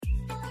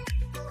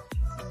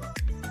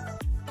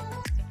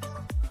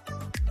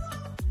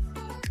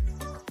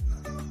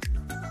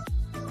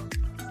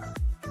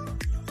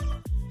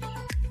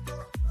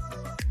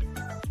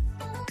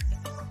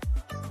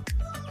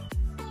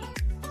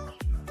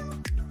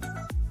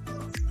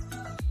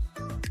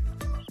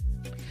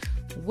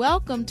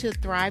Welcome to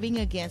Thriving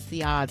Against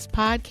the Odds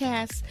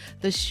podcast,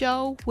 the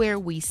show where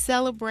we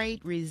celebrate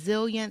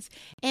resilience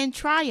and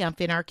triumph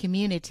in our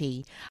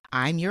community.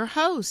 I'm your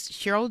host,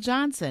 Cheryl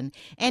Johnson,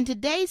 and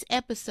today's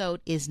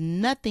episode is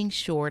nothing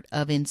short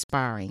of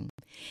inspiring.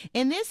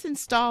 In this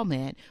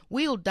installment,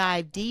 we'll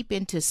dive deep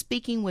into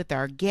speaking with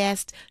our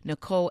guest,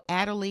 Nicole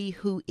Adderley,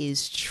 who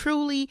is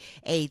truly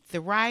a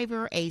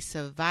thriver, a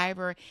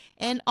survivor,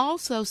 and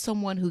also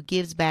someone who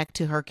gives back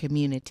to her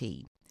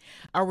community.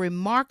 A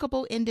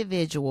remarkable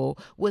individual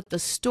with a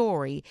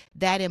story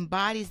that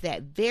embodies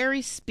that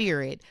very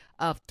spirit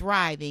of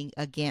thriving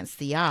against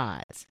the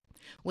odds.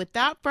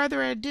 Without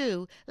further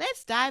ado,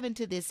 let's dive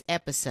into this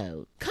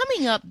episode.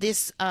 Coming up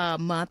this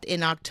month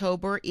in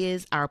October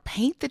is our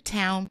Paint the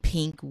Town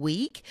Pink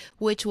Week,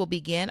 which will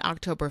begin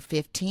October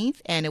 15th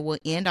and it will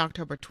end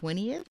October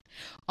 20th.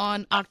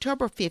 On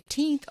October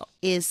 15th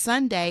is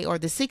Sunday, or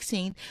the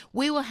 16th,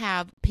 we will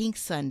have Pink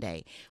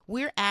Sunday.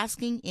 We're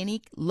asking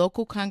any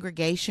local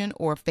congregation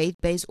or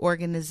faith-based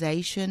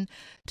organization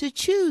to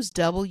choose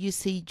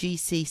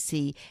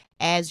WCGCC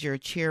as your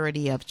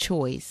charity of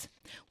choice.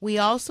 We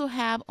also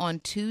have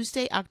on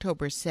Tuesday,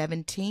 October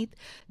 17th,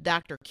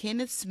 Dr.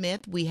 Kenneth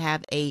Smith. We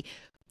have a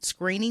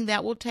screening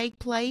that will take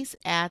place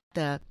at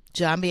the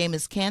John B.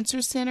 Amos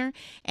Cancer Center,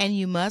 and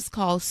you must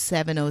call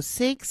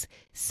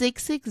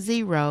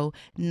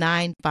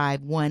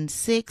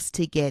 706-660-9516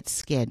 to get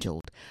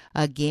scheduled.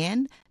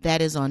 Again,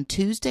 that is on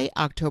Tuesday,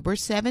 October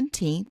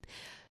 17th.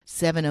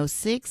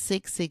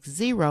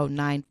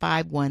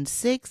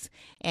 706-660-9516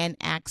 and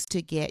ask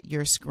to get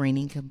your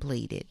screening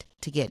completed,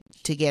 to get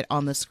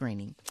on the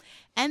screening.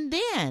 And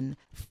then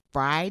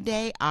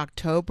Friday,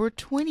 October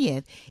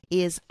 20th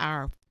is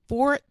our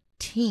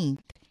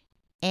 14th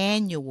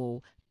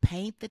annual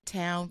Paint the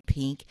Town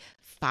Pink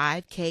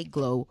 5K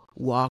Glow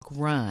Walk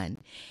Run.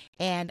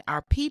 And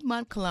our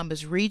Piedmont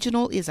Columbus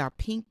Regional is our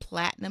Pink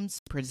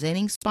Platinum's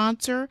presenting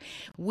sponsor.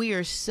 We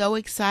are so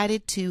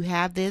excited to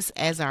have this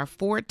as our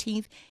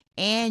 14th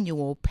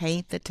annual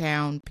Paint the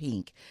Town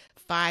Pink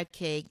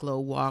 5K Glow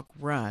Walk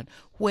Run,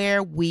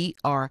 where we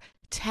are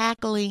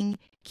tackling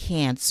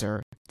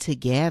cancer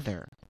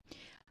together.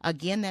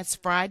 Again, that's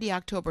Friday,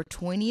 October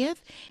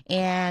 20th,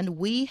 and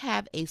we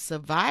have a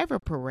survivor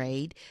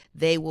parade.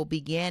 They will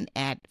begin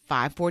at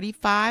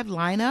 5:45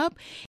 lineup,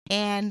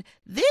 and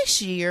this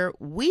year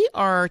we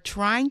will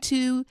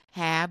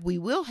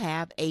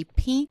have a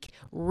pink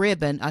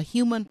ribbon, a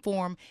human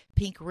form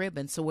pink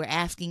ribbon. So we're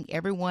asking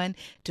everyone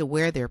to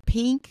wear their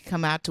pink,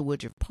 come out to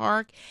Woodruff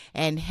Park,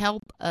 and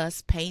help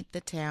us paint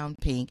the town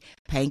pink,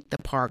 paint the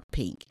park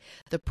pink.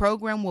 The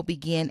program will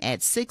begin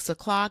at 6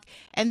 o'clock,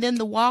 and then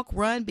the walk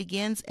run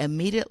begins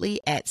immediately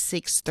at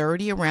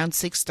 6:30, around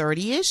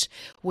 6:30-ish,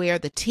 where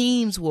the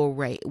teams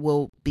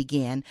will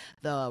begin.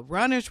 The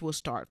runners will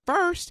start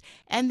first,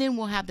 and then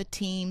we'll have the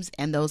teams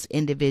and those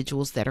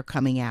individuals that are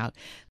coming out.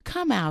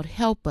 Come out,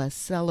 help us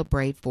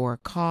celebrate for a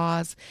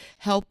cause,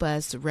 help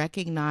us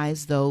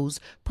recognize those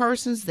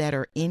persons that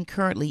are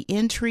currently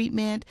in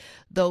treatment,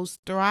 those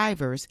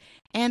thrivers,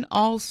 and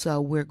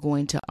also we're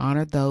going to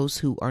honor those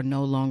who are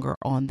no longer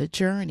on the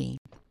journey.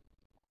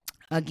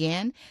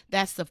 Again,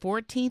 that's the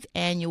 14th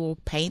annual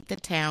Paint the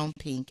Town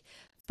Pink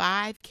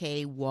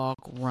 5K Walk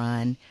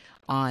Run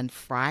on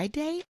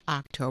Friday,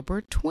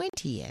 October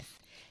 20th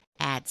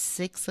at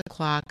 6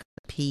 o'clock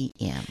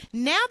p.m.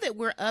 Now that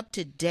we're up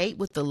to date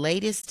with the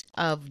latest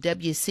of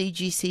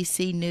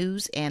WCGCC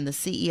news and the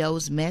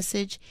CEO's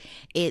message,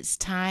 it's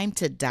time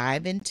to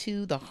dive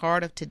into the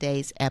heart of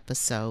today's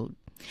episode.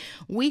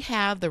 We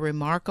have the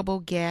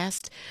remarkable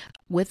guest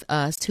with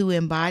us who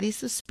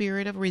embodies the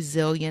spirit of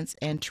resilience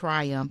and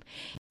triumph,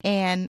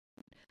 and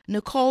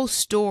Nicole's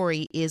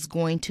story is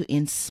going to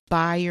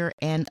inspire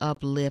and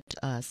uplift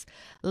us.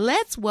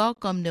 Let's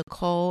welcome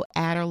Nicole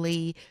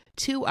Adderley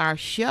to our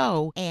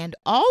show, and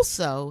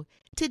also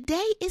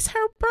today is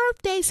her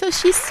birthday, so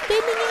she's spending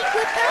it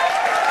with us.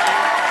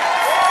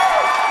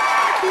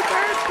 Happy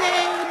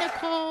birthday,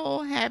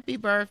 Nicole. Happy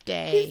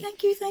birthday.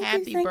 Thank you.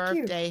 Happy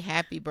birthday.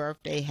 Happy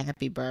birthday.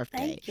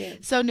 Thank you.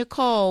 So,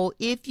 Nicole,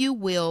 if you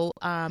will,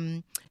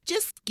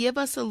 just tell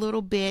us a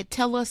little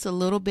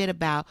bit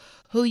about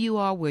who you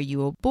are, where you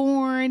were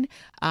born,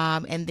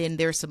 and then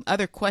there's some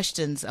other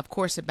questions, of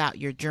course, about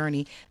your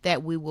journey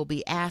that we will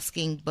be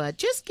asking, but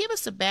just give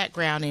us a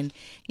background and,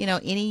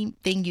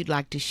 anything you'd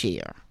like to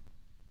share.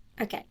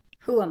 Okay.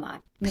 Who am I?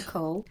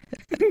 Nicole.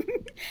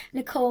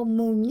 Nicole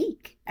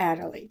Monique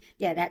Adderley.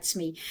 Yeah, that's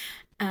me.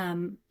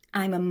 I'm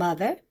a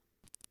mother,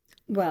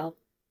 a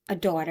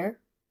daughter,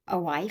 a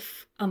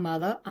wife, a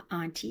mother, an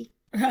auntie,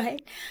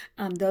 right?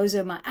 Those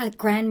are my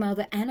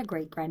grandmother and a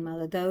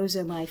great-grandmother. Those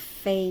are my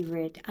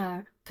favorite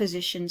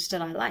positions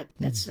that I like.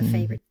 That's the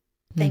favorite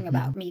thing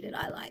about me that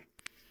I like.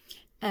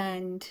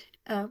 And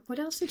what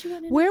else did you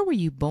want to know? Where were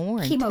you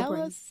born?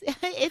 Tell us.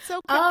 It's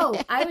okay. Oh,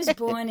 I was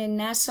born in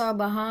Nassau,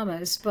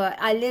 Bahamas, but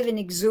I live in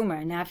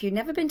Exuma. Now, if you've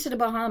never been to the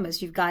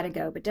Bahamas, you've got to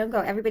go, but don't go.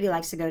 Everybody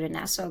likes to go to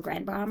Nassau,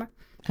 Grand Bahama.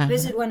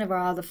 Visit one of our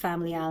other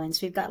family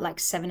islands. We've got like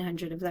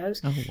 700 of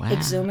those. Oh, wow.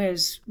 Exuma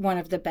is one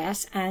of the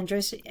best.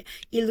 Andros,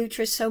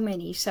 Eleuthera, so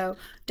many. So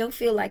don't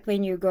feel like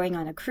when you're going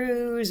on a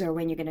cruise or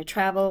when you're going to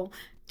travel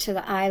to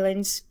the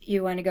islands,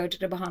 you want to go to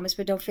the Bahamas,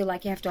 but don't feel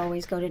like you have to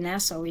always go to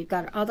Nassau. We've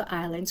got other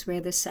islands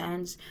where the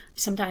sands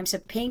sometimes are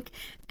pink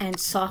and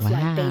soft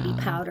like baby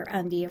powder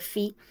under your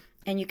feet.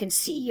 And you can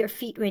see your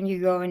feet when you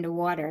go in the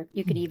water.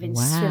 You can even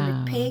swim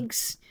with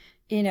pigs,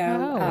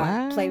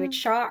 play with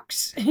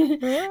sharks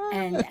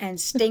and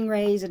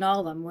stingrays and all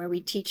of them, where we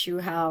teach you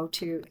how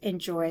to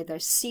enjoy the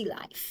sea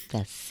life.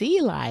 The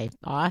sea life.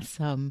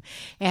 Awesome.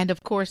 And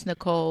of course,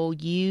 Nicole,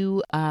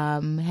 you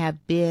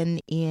have been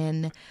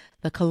in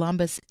the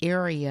Columbus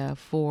area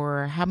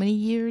for how many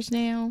years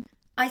now?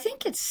 I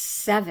think it's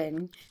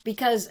 7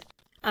 because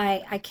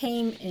I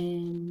came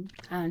in,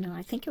 I don't know,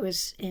 I think it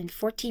was in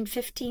 14,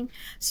 15.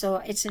 So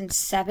it's in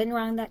 7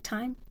 around that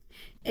time.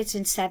 It's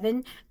in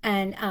 7.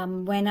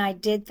 And when I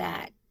did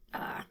that,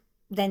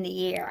 then the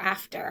year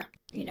after,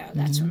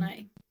 that's when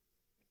I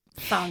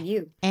found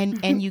you.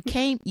 And you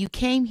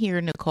came here,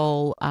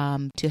 Nicole,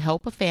 to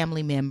help a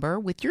family member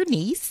with your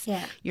niece,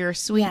 your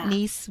sweet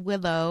niece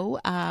Willow,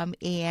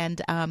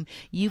 and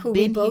you've who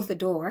been we both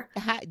adore.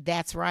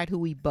 That's right, who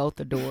we both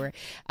adore.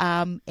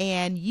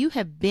 And you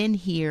have been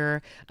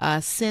here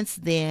since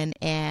then.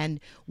 And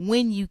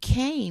when you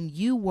came,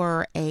 you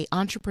were an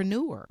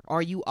entrepreneur,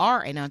 or you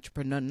are an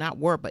entrepreneur, not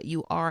were, but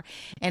you are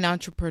an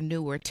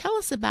entrepreneur. Tell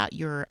us about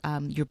your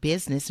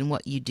business and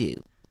what you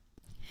do.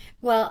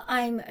 Well,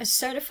 I'm a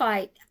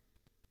certified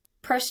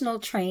personal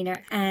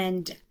trainer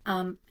and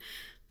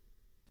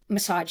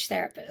massage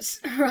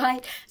therapist,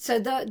 right? So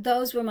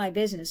those were my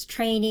business: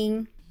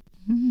 training,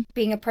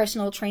 being a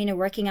personal trainer,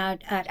 working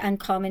out at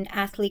Uncommon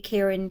Athlete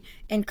here in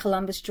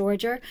Columbus,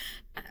 Georgia,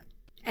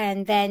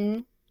 and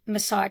then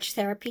massage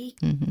therapy.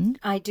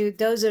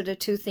 Those are the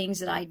 2 things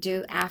that I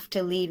do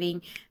after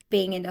leaving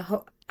being in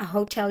the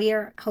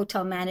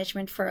hotel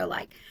management for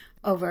like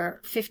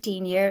over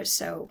 15 years.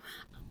 So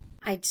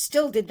I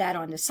still did that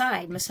on the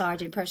side,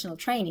 massage and personal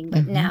training.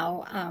 But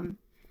now,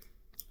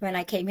 when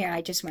I came here,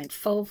 I just went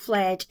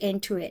full-fledged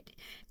into it.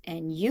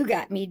 And you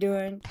got me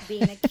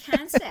being a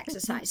cancer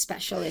exercise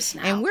specialist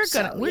now. And we're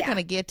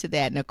gonna get to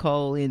that,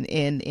 Nicole,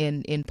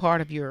 in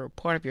part of your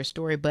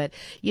story. But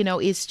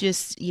it's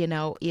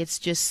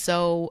just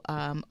so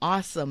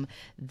awesome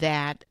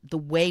that the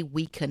way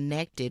we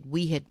connected,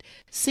 we had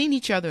seen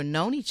each other,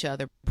 known each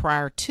other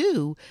prior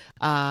to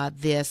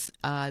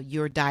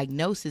your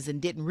diagnosis,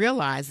 and didn't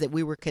realize that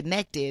we were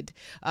connected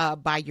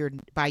by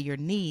your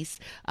niece.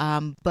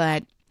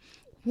 But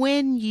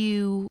when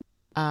you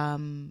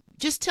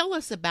just tell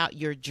us about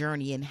your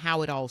journey and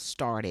how it all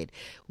started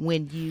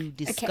when you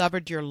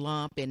discovered your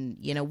lump, and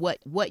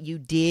what you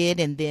did,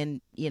 and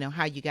then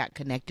how you got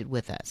connected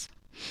with us.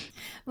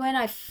 When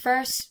I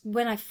first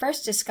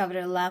discovered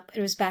a lump,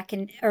 it was back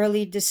in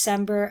early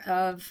December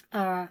of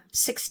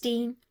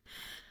 16,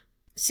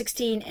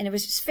 and it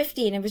was just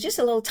 15. It was just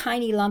a little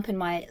tiny lump in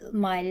my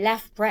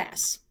left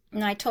breast.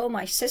 And I told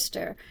my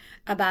sister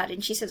about it,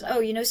 and she says,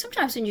 oh,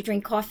 sometimes when you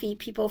drink coffee,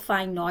 people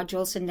find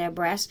nodules in their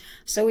breast.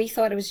 So we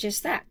thought it was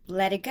just that.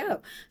 Let it go.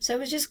 So it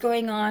was just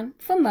going on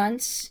for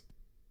months.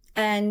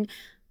 And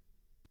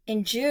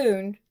in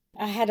June,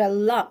 I had a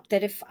lump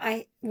that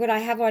what I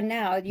have on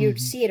now, you'd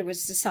see it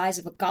was the size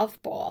of a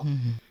golf ball.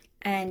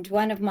 And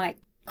one of my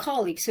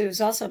colleagues, who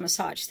was also a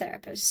massage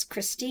therapist,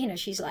 Christina,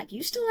 she's like,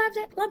 you still have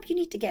that lump? You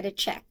need to get it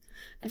checked.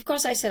 And of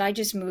course, I said, I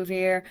just moved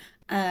here.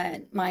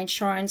 My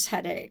insurance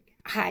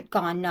had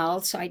gone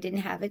null, so I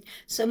didn't have it.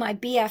 So my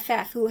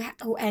BFF,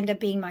 who ended up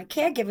being my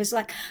caregiver, was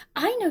like,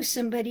 I know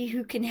somebody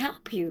who can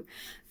help you.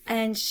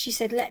 And she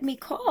said, let me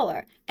call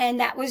her. And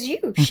that was you,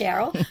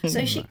 Cheryl.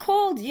 So she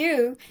called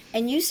you,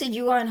 and you said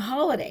you were on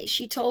holiday.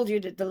 She told you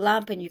that the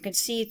lump, and you can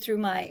see it through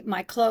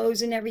my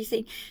clothes and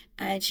everything.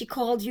 And she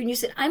called you, and you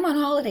said, I'm on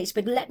holidays,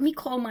 but let me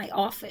call my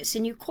office.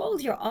 And you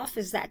called your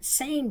office that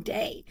same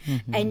day.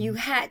 And you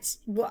had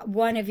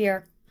one of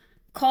your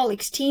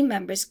colleagues, team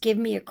members, give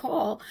me a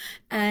call,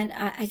 and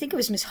I think it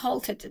was Miss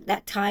Holt at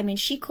that time, and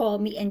she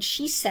called me and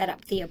she set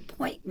up the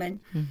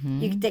appointment.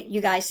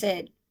 You guys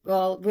said,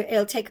 well,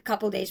 it'll take a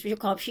couple of days for you to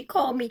call. She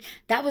called me.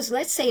 That was,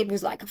 let's say it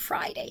was like a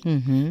Friday.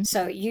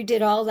 So you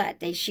did all that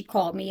day. She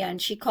called me,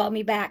 and she called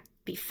me back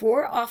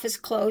before office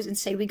closed and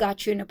say, we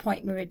got you an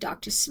appointment with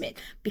Dr. Smith,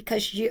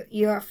 because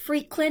your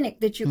free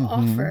clinic that you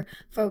offer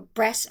for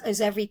breast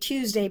is every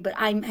Tuesday, but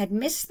I had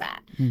missed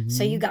that.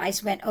 So you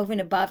guys went over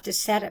and above to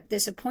set up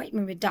this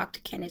appointment with Dr.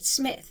 Kenneth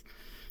Smith.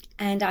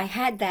 And I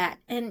had that,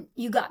 and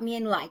you got me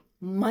in like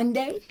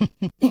Monday.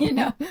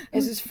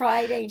 This is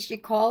Friday, and she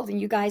called,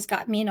 and you guys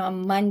got me in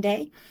on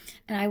Monday.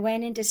 And I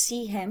went in to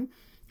see him,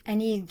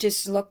 and he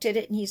just looked at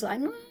it, and he's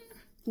like,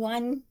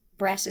 one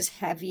breast is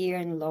heavier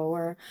and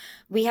lower.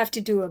 We have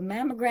to do a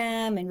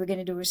mammogram, and we're going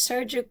to do a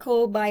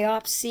surgical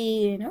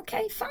biopsy. And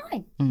okay,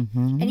 fine.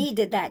 And he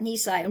did that, and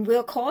he's like, and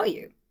we'll call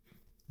you,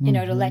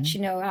 to let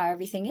you know how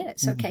everything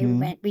is. Okay,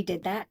 we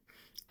did that.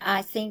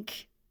 I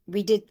think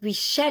we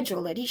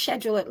scheduled it. He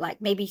scheduled it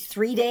like maybe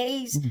 3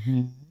 days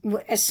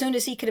as soon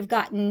as he could have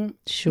gotten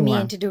me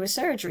in to do a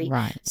surgery.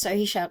 Right. So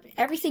he showed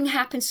everything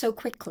happened so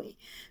quickly.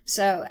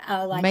 So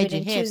like made your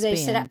within head Tuesday,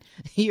 spin.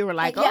 You were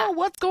like, oh,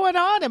 what's going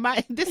on?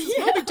 This is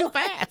moving too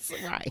fast.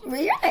 Right.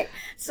 Right.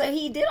 So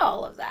he did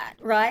all of that,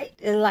 right?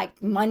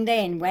 Like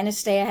Monday and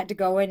Wednesday, I had to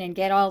go in and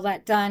get all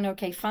that done.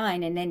 Okay,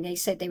 fine. And then they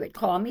said they would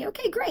call me.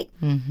 Okay, great.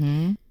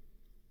 Mm-hmm.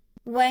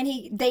 When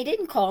they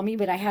didn't call me,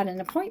 but I had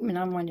an appointment.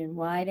 I'm wondering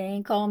why they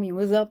ain't call me.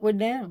 What's up with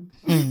them?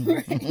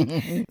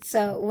 Right?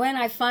 So when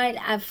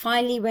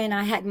when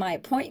I had my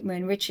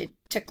appointment, which it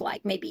took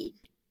like maybe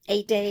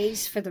 8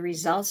 days for the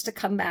results to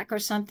come back or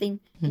something.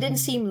 It didn't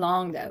seem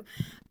long though.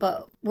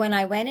 But when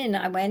I went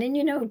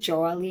in,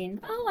 Jolie,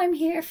 oh, I'm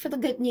here for the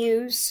good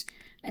news.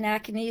 And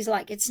he's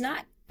like, it's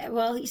not,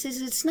 well, he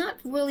says, it's not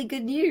really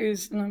good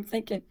news. And I'm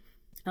thinking,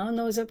 I don't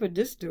know what's up with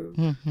this dude.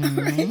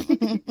 Right?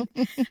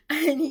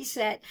 And he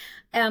said,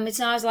 it's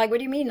not. I was like, what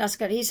do you mean that's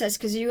good? He says,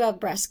 because you have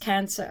breast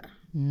cancer.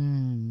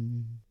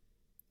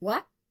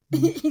 What?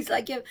 He's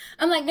like,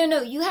 I'm like,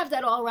 no, you have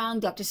that all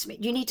around, Dr. Smith.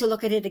 You need to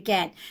look at it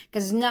again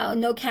because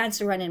no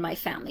cancer run in my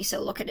family. So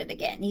look at it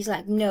again. He's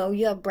like, no,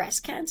 you have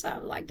breast cancer.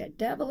 I'm like, the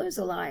devil is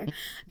a liar.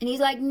 And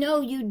he's like,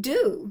 no, you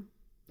do.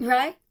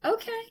 Right?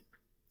 Okay.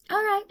 All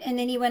right. And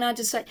then he went on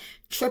to say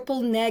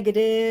triple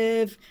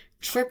negative,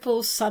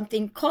 triple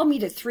something. Call me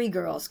the 3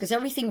 girls because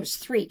everything was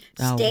 3.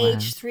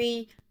 Stage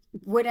 3,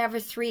 whatever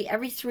 3,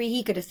 every 3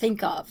 he could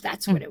think of.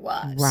 That's what it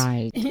was.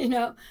 Right.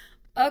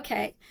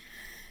 Okay.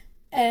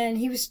 And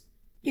he was,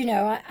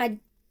 I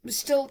was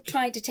still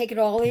trying to take it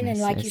all in.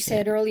 And like you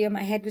said earlier,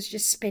 my head was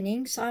just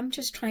spinning. So I'm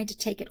just trying to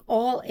take it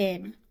all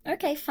in.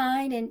 Okay,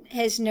 fine. And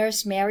his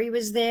nurse, Mary,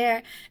 was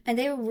there. And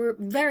they were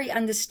very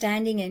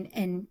understanding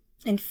and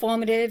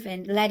informative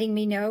and letting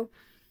me know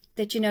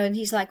that, and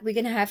he's like, we're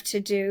going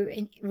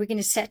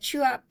to set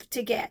you up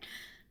to get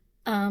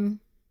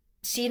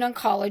see an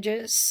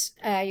oncologist.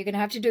 You're going to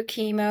have to do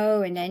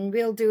chemo and then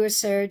we'll do a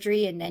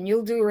surgery and then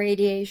you'll do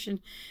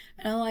radiation.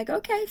 And I'm like,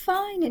 okay,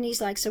 fine. And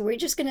he's like, so we're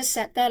just going to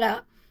set that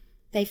up.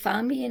 They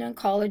found me an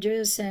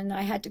oncologist and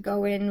I had to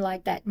go in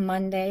like that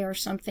Monday or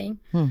something.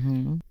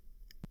 Mm-hmm.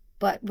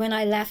 But when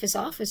I left his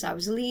office, I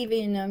was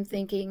leaving and I'm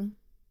thinking,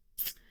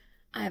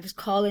 I was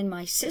calling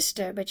my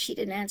sister, but she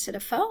didn't answer the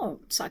phone.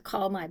 So I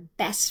called my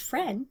best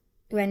friend,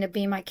 who ended up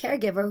being my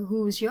caregiver,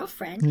 who's your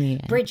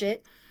friend,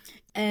 Bridget.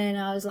 And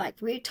I was like,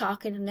 we're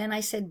talking. And then I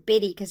said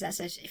Biddy, because I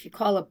said, if you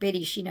call her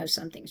Biddy, she knows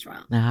something's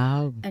wrong.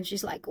 Oh. And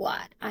she's like,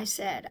 what? I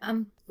said,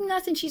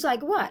 nothing. She's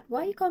like, what?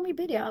 Why you call me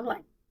Biddy? I'm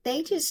like,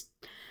 they just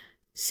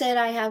said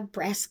I have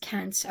breast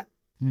cancer.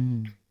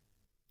 And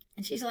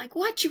she's like,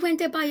 what? You went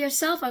there by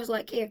yourself? I was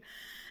like, here.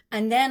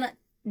 And then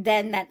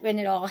that when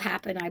it all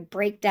happened, I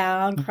break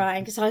down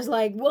crying because I was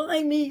like,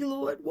 why me,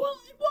 Lord? Why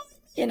me?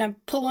 And I'm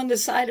pulling the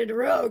side of the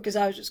road because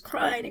I was just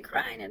crying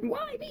and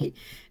why me?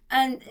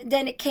 And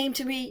then it came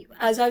to me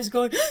as I was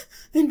going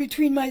in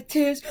between my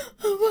tears,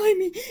 oh, why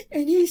me?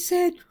 And he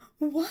said,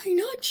 why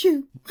not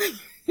you?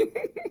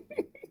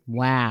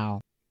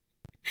 Wow.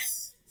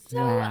 So,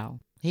 wow.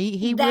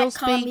 He that will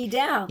calmed speak. me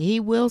down. He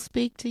will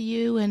speak to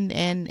you and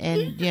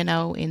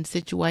in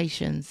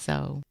situations.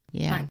 So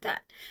yeah. Like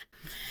that.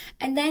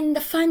 And then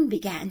the fun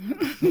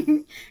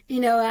began.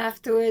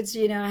 Afterwards,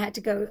 I had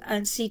to go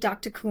and see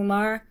Dr.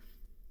 Kumar.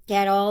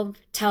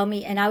 Tell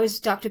me, and I was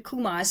Dr.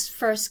 Kumar's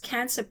first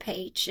cancer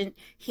patient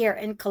here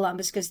in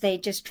Columbus because they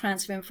just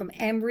transferred him from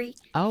Emory.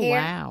 Oh, here.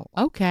 wow.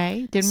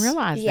 Okay. Didn't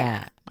realize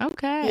that.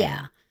 Okay.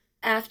 Yeah.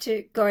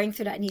 After going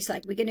through that, and he's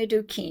like, we're going to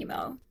do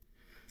chemo.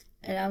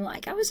 And I'm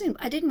like,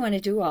 I didn't want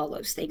to do all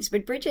those things.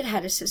 But Bridget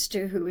had a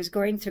sister who was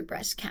going through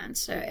breast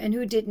cancer and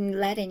who didn't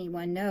let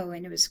anyone know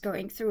and was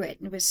going through it.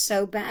 And it was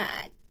so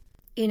bad,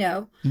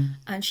 and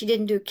she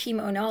didn't do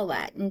chemo and all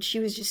that. And she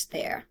was just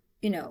there,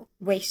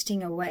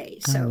 wasting away.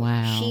 So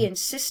she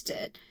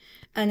insisted.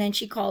 And then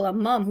she called her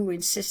mom who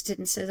insisted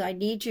and says, I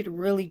need you to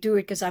really do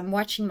it because I'm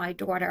watching my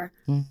daughter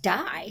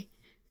die.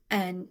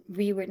 And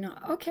we were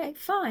not, okay,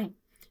 fine.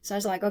 So I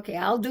was like, okay,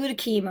 I'll do the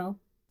chemo,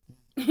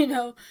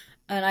 and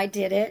I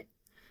did it.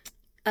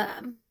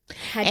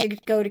 Had to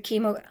go to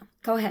chemo.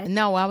 Go ahead.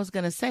 No, I was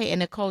going to say, and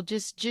Nicole,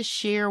 just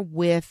share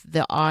with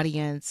the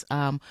audience.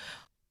 I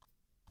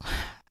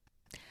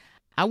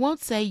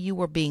won't say you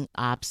were being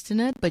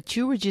obstinate, but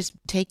you were just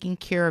taking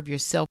care of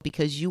yourself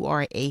because you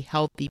are a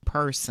healthy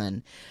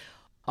person.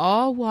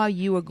 All while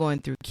you were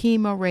going through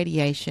chemo,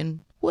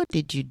 radiation, what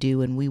did you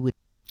do? And we would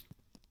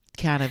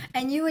kind of...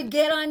 And you would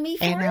get on me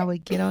for it? And I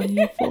would get on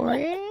you for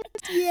it.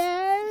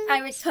 Yes.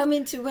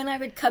 When I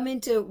would come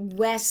into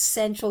West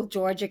Central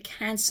Georgia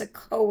Cancer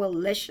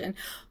Coalition,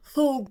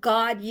 who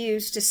God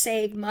used to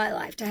save my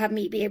life, to have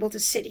me be able to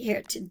sit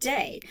here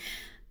today,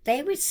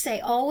 they would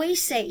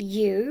always say,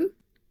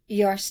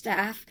 your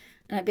staff.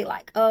 And I'd be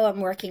like, oh, I'm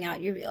working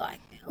out. You'd be like,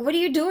 what are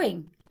you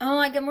doing? Oh,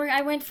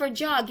 I went for a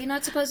jog. You're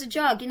not supposed to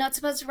jog. You're not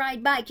supposed to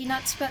ride bike. You're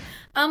not supposed.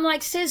 I'm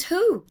like, says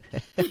who?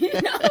 you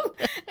know?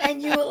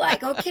 And you were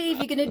like, okay, if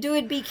you're going to do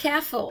it, be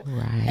careful.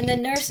 And the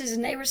Right. nurses,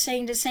 and they were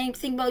saying the same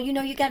thing. Well,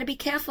 you got to be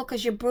careful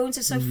because your bones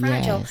are so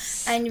fragile.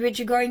 Yes. And when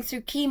you're going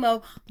through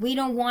chemo, we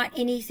don't want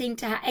anything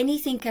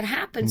anything could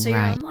happen. So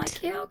I'm Right.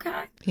 like, yeah,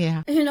 okay.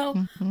 Yeah.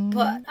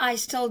 But I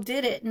still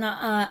did it.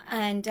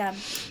 And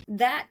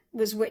that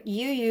was what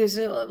you used,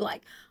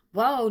 like,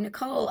 whoa,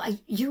 Nicole,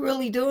 you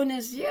really doing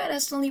this? Yeah,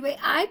 that's the only way.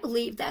 I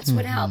believe that's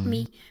what helped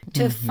me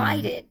to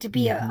fight it, to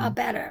be a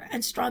better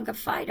and stronger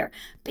fighter,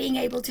 being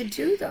able to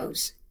do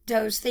those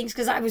things,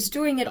 because I was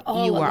doing it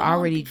all You were along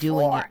already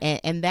doing it, before.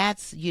 and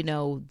that's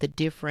the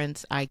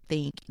difference. I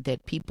think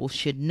that people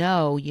should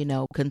know.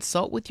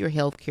 Consult with your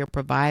healthcare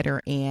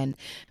provider and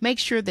make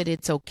sure that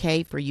it's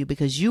okay for you,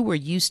 because you were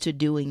used to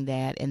doing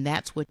that, and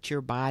that's what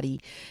your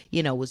body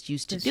was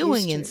used to Was used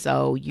doing. And to.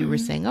 so you were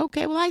Hmm. saying,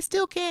 okay, well, I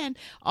still can,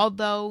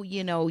 although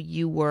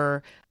you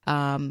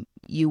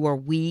were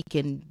weak,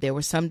 and there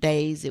were some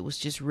days it was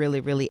just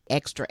really, really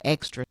extra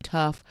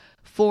tough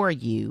for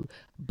you.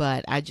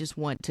 But I just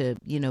want to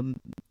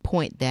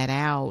point that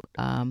out,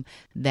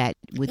 that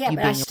with Yeah, you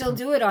but I being still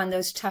do it on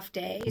those tough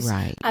days.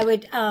 I right.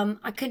 would,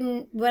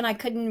 when I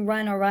couldn't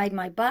run or ride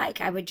my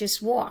bike, I would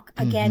just walk.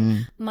 Again,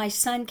 Mm-hmm. my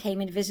son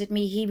came and visit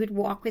me. He would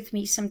walk with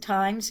me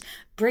sometimes.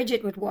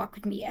 Bridget would walk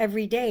with me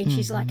every day. And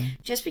she's like,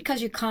 Mm-hmm. just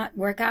because you can't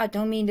work out,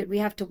 don't mean that we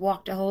have to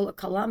walk the whole of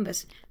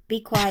Columbus. Be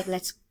quiet.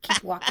 Let's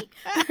keep walking.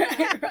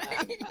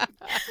 Right?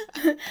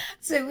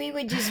 So we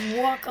would just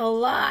walk a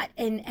lot.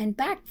 And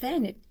back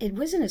then, it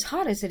wasn't as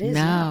hot as it is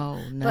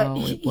now. No, But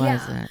no, it yeah,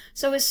 wasn't.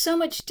 so it's so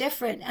much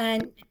different.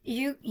 And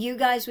you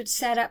guys would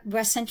set up,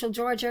 West Central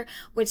Georgia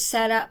would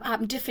set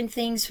up different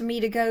things for me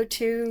to go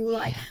to,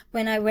 like Yeah.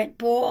 when I went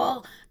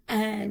ball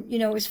and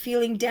was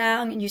feeling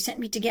down, and you sent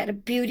me to get a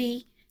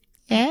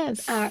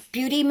Yes.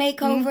 beauty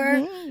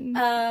makeover. Mm-hmm.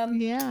 Um,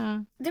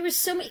 Yeah. there was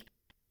so many.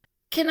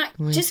 Can I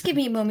just give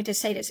Listen. me a moment to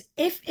say this?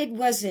 If it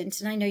wasn't,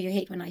 and I know you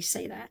hate when I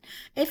say that,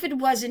 if it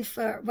wasn't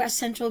for West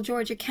Central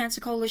Georgia Cancer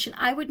Coalition,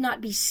 I would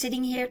not be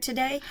sitting here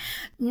today.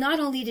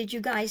 Not only did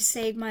you guys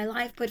save my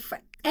life, but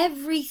for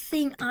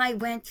everything I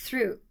went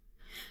through,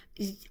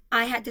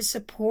 I had the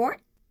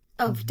support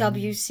of Mm-hmm.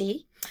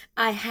 WC.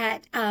 I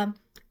had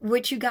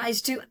what you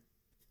guys do.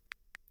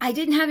 I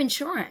didn't have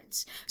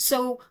insurance.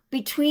 So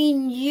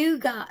between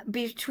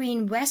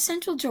West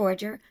Central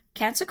Georgia,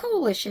 Cancer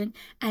Coalition,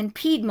 and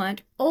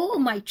Piedmont, all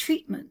my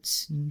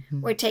treatments Mm-hmm.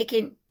 were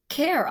taken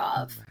care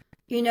of.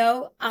 You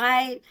know,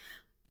 I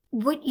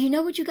what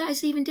you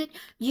guys even did?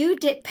 You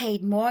did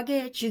paid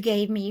mortgage, you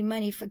gave me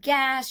money for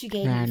gas, you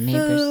gave me Our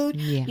neighbors. food,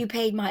 Yeah. you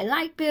paid my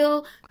light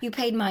bill, you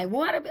paid my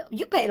water bill,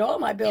 you paid all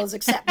my bills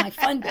except my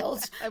fund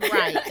bills.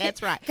 Right.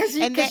 That's right. Because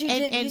And that you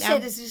and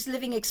said it's just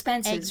living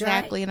expenses, right?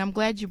 exactly, and I'm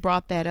glad you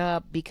brought that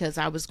up, because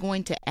I was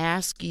going to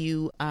ask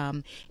you,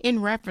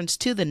 in reference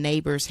to the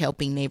Neighbors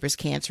Helping Neighbors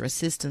Cancer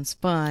Assistance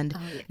Fund,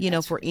 Oh yeah, for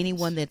that's what it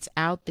anyone is. that's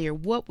out there,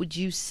 what would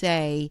you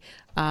say?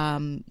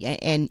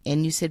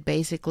 And you said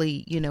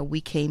basically,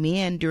 we came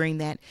in during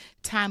that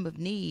time of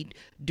need,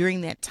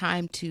 during that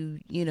time to,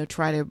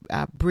 try to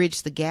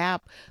bridge the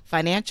gap,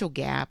 financial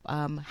gap.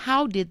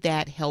 How did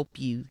that help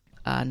you,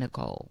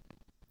 Nicole?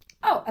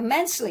 Oh,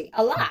 immensely,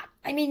 a lot.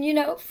 I mean,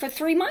 for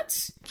 3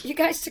 months, you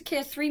guys took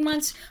care of 3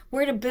 months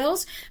worth of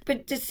bills.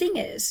 But the thing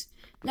is,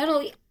 not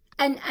only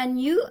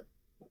and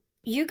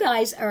you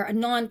guys are a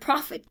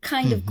nonprofit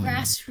kind of Mm-hmm.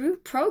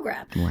 grassroots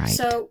program. Right.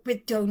 So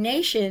with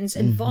donations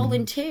and Mm-hmm.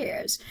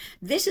 volunteers,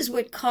 this is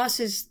what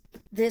causes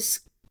this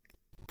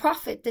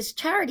this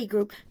charity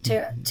group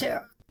Mm-hmm.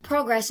 to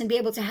progress and be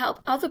able to help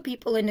other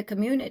people in the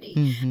community.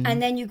 Mm-hmm.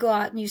 And then you go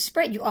out and you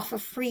spread. You offer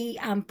free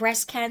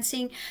breast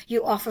cancer.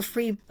 You offer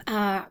free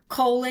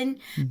colon.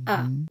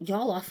 Mm-hmm.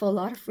 Y'all offer a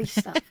lot of free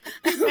stuff.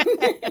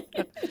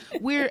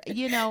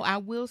 I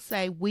will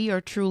say we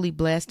are truly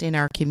blessed in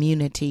our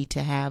community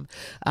to have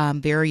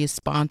various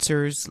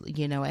sponsors.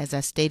 As I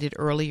stated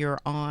earlier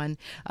on,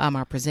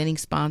 our presenting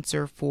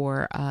sponsor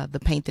for the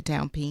Paint the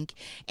Town Pink,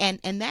 and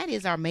that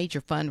is our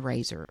major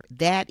fundraiser.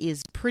 That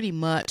is pretty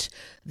much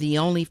the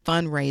only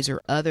fundraiser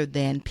other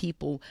than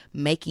people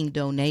making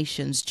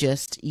donations,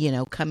 just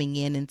coming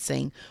in and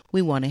saying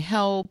we want to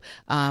help.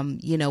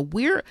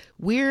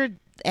 We're,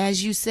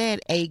 as you said,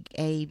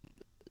 a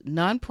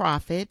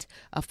nonprofit,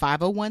 a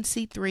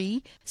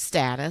 501c3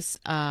 status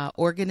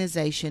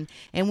organization,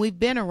 and we've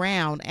been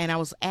around. And I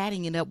was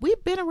adding it up.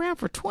 We've been around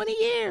for 20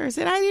 years,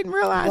 and I didn't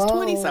realize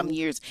 20 some Whoa.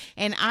 years.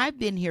 And I've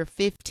been here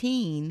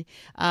 15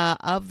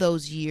 of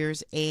those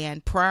years.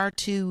 And prior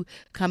to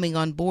coming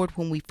on board,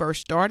 when we first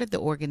started the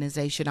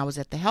organization, I was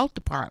at the health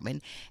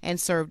department and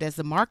served as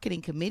the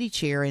marketing committee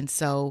chair. And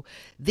so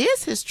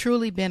this has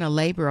truly been a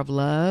labor of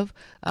love,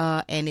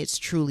 and it's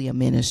truly a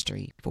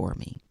ministry for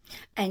me.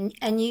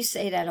 And you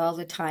say that all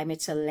the time.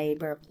 It's a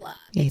labor of love.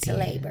 It It's a is.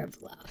 labor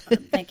of love. I'm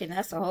thinking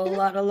that's a whole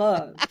lot of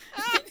love.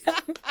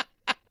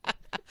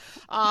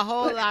 A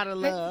whole lot of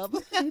love.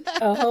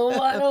 A whole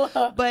lot of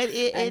love. But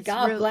And it's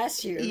God real.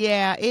 bless you.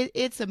 Yeah,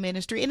 it's a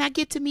ministry, and I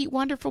get to meet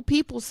wonderful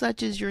people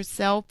such as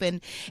yourself,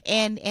 and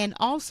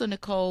also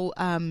Nicole.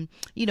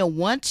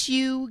 Once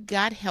you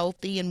got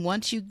healthy, and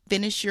once you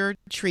finish your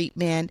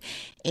treatment,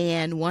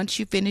 and once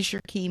you finish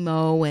your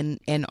chemo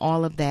and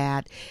all of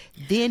that,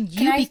 then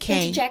Can you I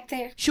became interject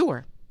there?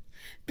 sure.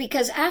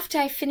 Because after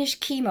I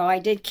finished chemo, I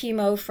did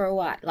chemo for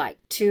what, like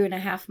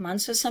 2.5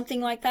 months or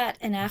something like that.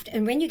 And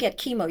when you get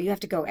chemo, you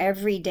have to go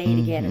every day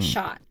to get a Hmm.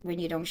 shot. When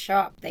you don't show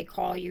up, they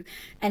call you.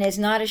 And it's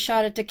not a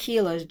shot of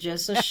tequila, it's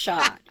just a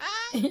shot.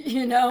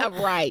 You know?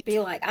 Right. Be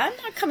like, I'm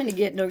not coming to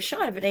get no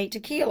shot if it ain't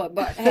tequila.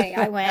 But hey,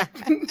 I went.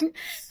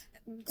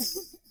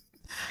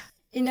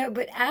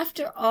 But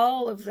after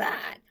all of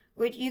that,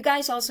 you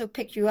guys also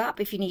pick you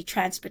up if you need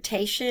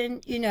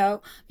transportation.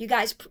 You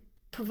guys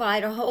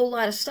provide a whole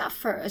lot of stuff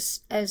for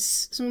us, as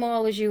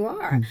small as you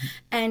are. Hmm.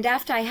 And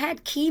after I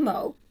had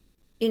chemo,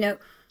 you know,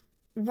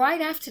 right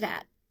after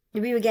that,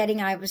 you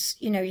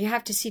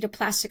have to see the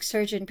plastic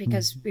surgeon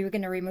because we were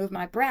going to remove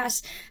my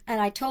breast. And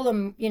I told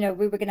him, we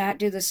were going to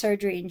do the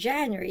surgery in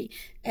January.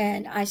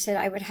 And I said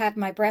I would have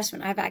my breast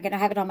when I'm going to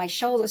have it on my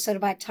shoulder. So that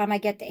by the time I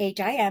get the age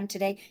I am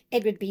today,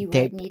 it would be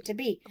where it need to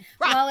be.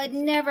 Right. Well, it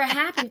never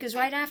happened because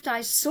right after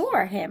I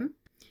saw him,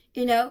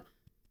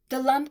 the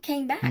lump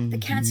came back. The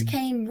cancer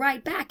came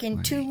right back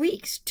in 2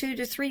 weeks, 2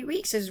 to 3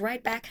 weeks is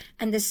right back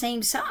and the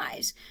same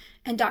size.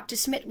 And Dr.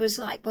 Smith was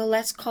like, well,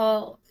 let's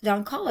call the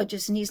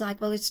oncologist. And he's like,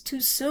 well, it's too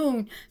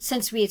soon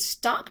since we had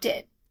stopped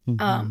it.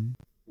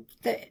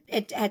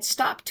 It had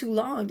stopped too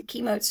long. The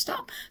chemo had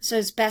stopped. So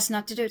it's best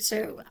not to do it.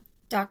 So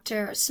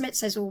Dr. Smith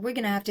says, well, we're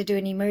going to have to do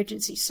an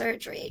emergency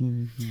surgery,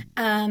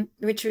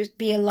 which would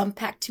be a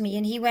lumpectomy.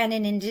 And he went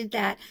in and did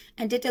that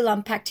and did the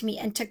lumpectomy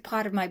and took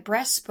part of my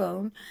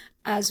breastbone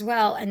as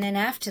well. And then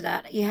after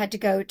that, you had to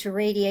go to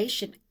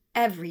radiation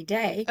every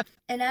day.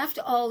 And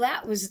after all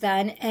that was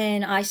done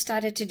and I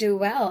started to do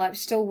well, I was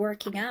still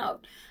working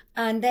out.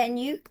 And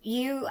then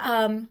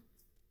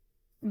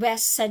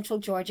West Central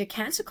Georgia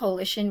Cancer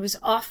Coalition was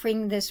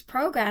offering this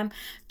program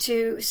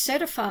to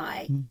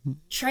certify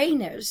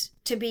trainers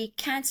to be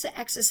cancer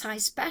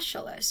exercise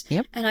specialists.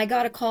 Yep. And I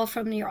got a call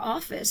from your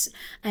office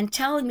and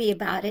telling me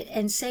about it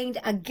and saying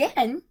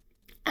again,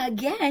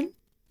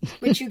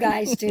 which you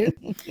guys do,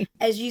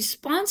 as you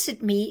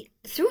sponsored me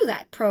through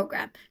that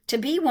program to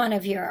be one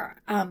of your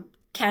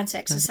cancer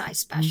exercise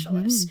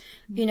specialists,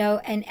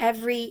 and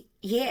every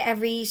year,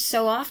 every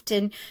so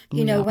often,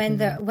 when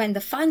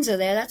the funds are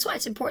there, that's why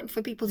it's important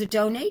for people to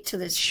donate to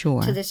this,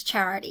 to this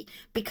charity,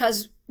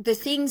 because the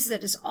things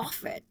that is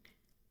offered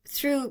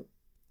through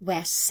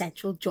West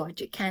Central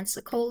Georgia Cancer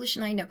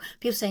Coalition. I know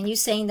people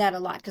saying that a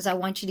lot because I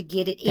want you to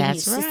get it in your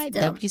system. That's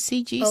right,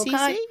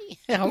 WCGCC.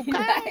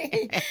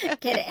 Okay.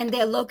 Get it. And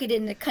they're located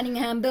in the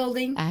Cunningham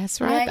building.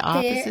 That's right. The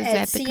office is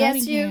at the CSU,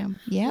 Cunningham.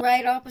 Yep.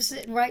 Right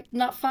opposite, right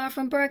not far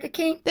from Burger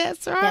King.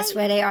 That's right. That's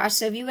where they are.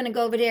 So if you want to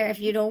go over there, if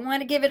you don't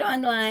want to give it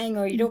online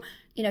or you don't,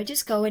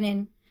 just go in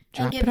and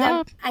give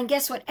them. And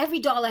guess what? Every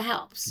dollar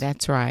helps.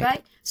 That's right.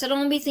 Right? So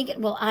don't be thinking,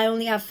 well, I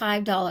only have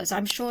 $5.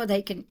 I'm sure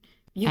they can.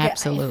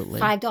 Absolutely.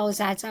 $5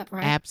 adds up,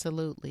 right?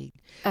 Absolutely.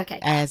 Okay.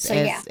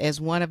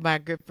 As one of my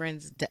good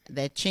friends,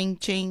 that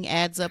ching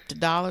adds up to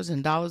dollars,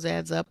 and dollars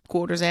adds up,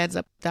 quarters adds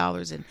up to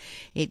dollars, and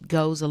it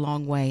goes a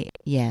long way.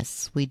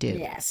 Yes, we do.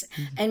 Yes.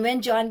 And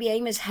when John B.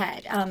 Amos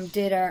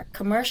did a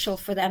commercial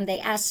for them, they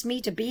asked me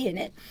to be in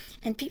it,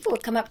 and people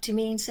would come up to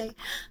me and say,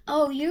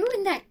 "Oh, you're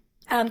in that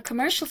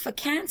commercial for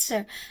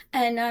cancer,"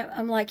 and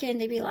I'm like, and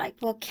they'd be like,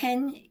 well,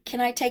 can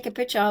I take a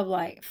picture? I'm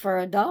like,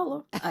 for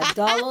 $1,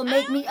 $1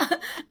 make me.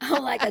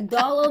 I'm like,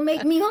 $1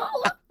 make me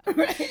holler.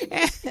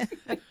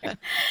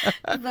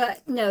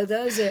 But no,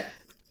 those are,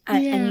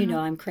 and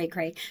I'm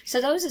cray.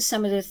 So those are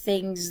some of the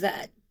things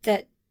that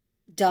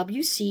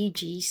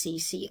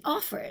WCGCC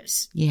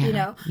offers.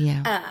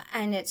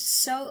 And it's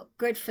so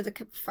good for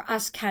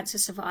us cancer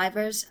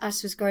survivors,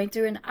 us who's going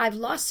through. And I've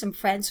lost some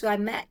friends who I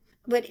met.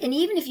 And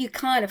even if you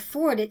can't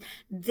afford it,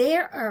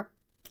 there are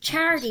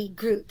charity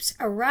groups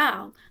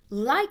around,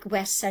 like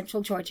West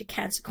Central Georgia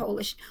Cancer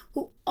Coalition,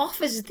 who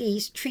offers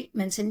these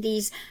treatments and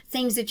these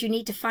things that you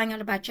need to find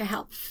out about your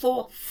health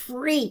for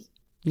free.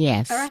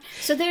 Yes. All right.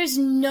 So there's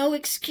no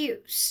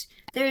excuse.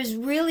 There is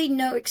really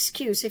no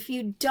excuse. If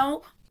you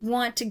don't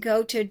want to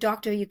go to a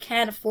doctor, you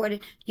can't afford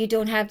it, you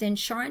don't have the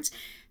insurance,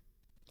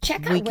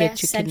 check out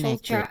West Central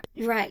Georgia.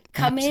 Right.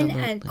 Come in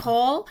and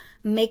call,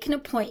 make an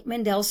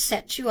appointment. They'll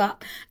set you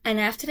up. And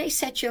after they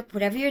set you up,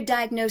 whatever your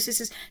diagnosis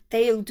is,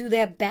 they'll do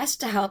their best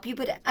to help you.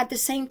 But at the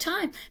same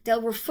time,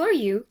 they'll refer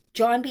you.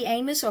 John B.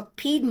 Amos or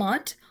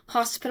Piedmont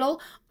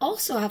Hospital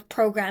also have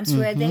programs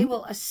where they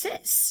will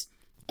assist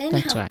in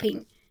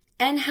helping.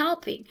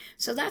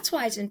 So that's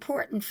why it's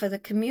important for the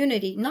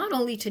community not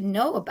only to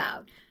know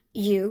about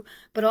you,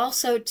 but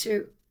also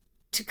to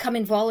come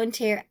and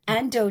volunteer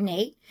and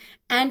donate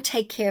and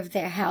take care of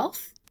their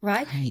health,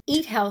 right?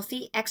 Eat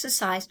healthy,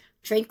 exercise,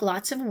 drink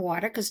lots of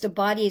water, because the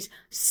body is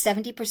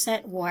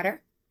 70%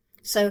 water.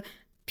 So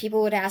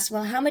people would ask,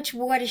 well, how much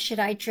water should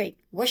I drink?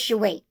 What's your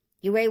weight?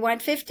 You weigh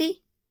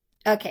 150?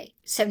 Okay,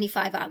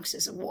 75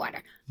 ounces of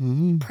water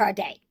Mm. per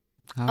day.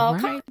 All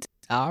Okay. right.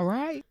 All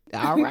right.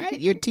 All right.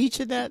 You're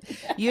teaching that.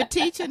 You're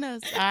teaching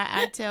us.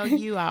 I tell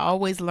you, I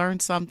always learn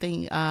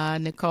something,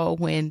 Nicole,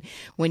 when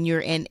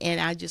you're and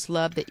I just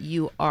love that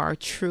you are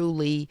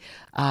truly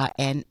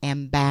an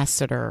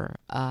ambassador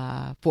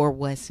for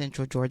West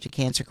Central Georgia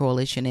Cancer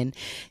Coalition,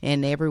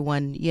 and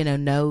everyone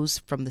knows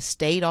from the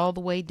state all the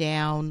way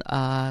down.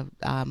 I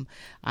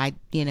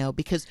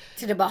because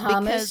To the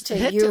Bahamas, to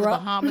to the Europe.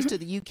 Bahamas, to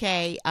the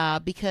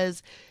UK,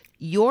 because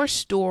your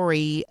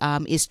story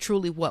is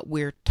truly what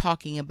we're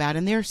talking about,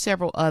 and there are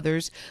several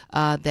others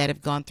that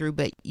have gone through.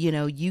 But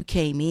you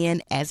came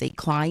in as a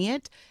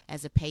client,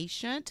 as a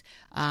patient,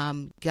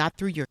 got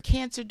through your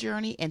cancer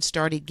journey, and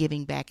started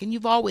giving back. And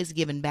you've always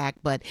given back,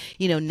 but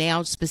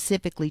now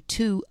specifically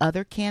to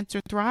other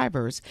cancer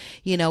thrivers,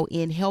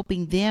 in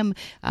helping them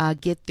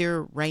get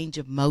their range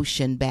of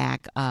motion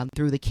back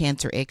through the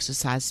cancer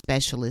exercise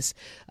specialist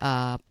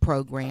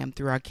program,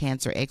 through our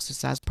cancer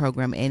exercise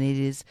program, and it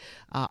is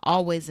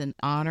always an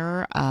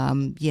honor,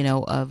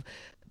 of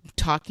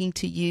talking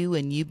to you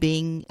and you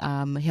being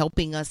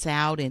helping us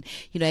out. And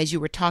as you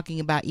were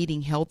talking about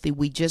eating healthy,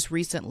 we just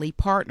recently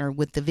partnered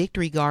with the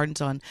Victory Gardens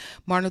on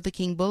Martin Luther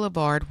King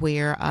Boulevard,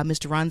 where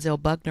Mr.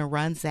 Ronzel Buckner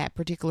runs that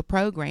particular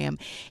program,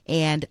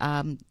 and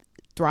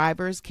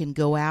thrivers can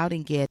go out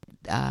and get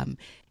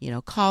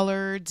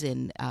collards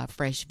and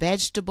fresh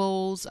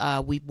vegetables.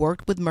 We've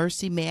worked with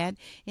Mercy Med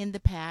in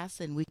the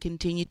past, and we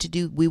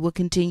will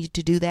continue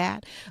to do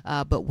that,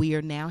 but we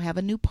are now have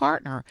a new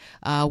partner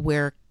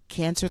where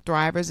cancer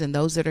thrivers and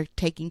those that are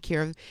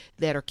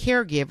that are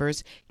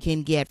caregivers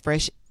can get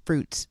fresh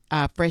fruits,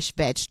 fresh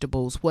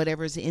vegetables,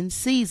 whatever's in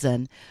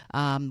season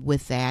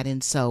with that.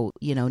 And so,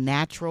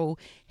 natural,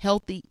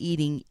 healthy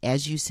eating,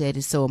 as you said,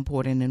 is so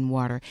important in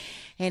water.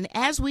 And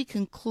as we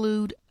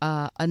conclude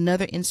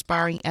another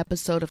inspiring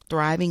episode of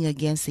Thriving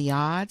Against the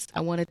Odds, I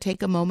want to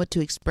take a moment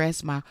to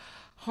express my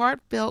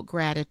heartfelt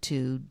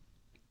gratitude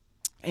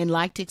and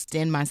like to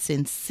extend my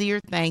sincere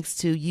thanks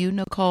to you,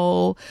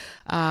 Nicole,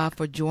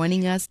 for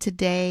joining us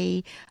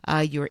today.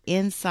 Your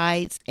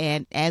insights,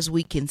 and as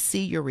we can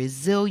see, your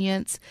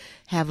resilience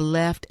have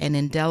left an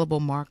indelible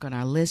mark on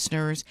our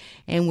listeners,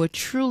 and we're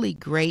truly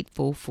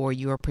grateful for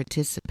your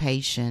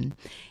participation.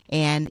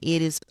 And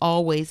it is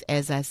always,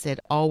 as I said,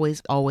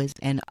 always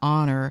an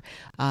honor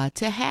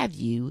to have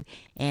you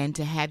and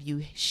to have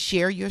you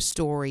share your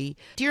story.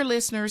 Dear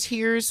listeners,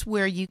 here's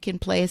where you can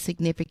play a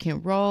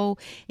significant role.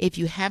 If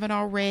you haven't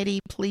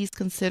already, please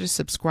consider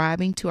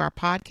subscribing to our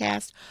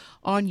podcast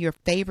on your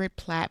favorite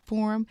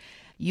platform.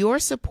 Your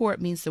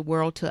support means the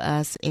world to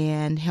us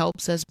and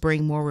helps us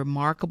bring more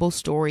remarkable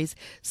stories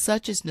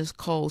such as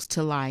Nicole's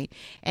to light.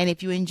 And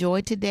if you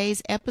enjoyed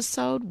today's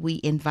episode, we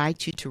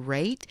invite you to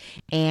rate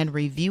and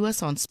review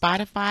us on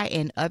Spotify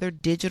and other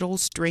digital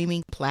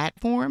streaming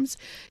platforms.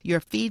 Your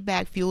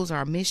feedback fuels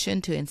our mission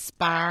to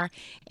inspire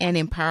and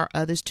empower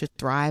others to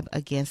thrive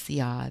against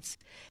the odds.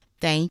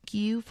 Thank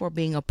you for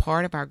being a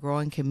part of our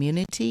growing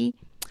community.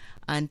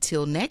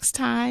 Until next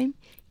time,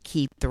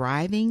 keep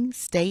thriving,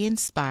 stay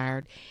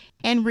inspired,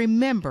 and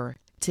remember,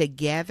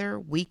 together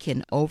we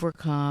can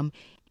overcome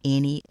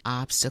any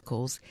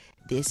obstacles.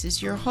 This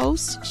is your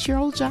host,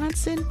 Cheryl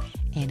Johnson,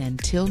 and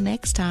until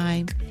next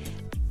time,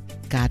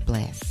 God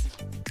bless.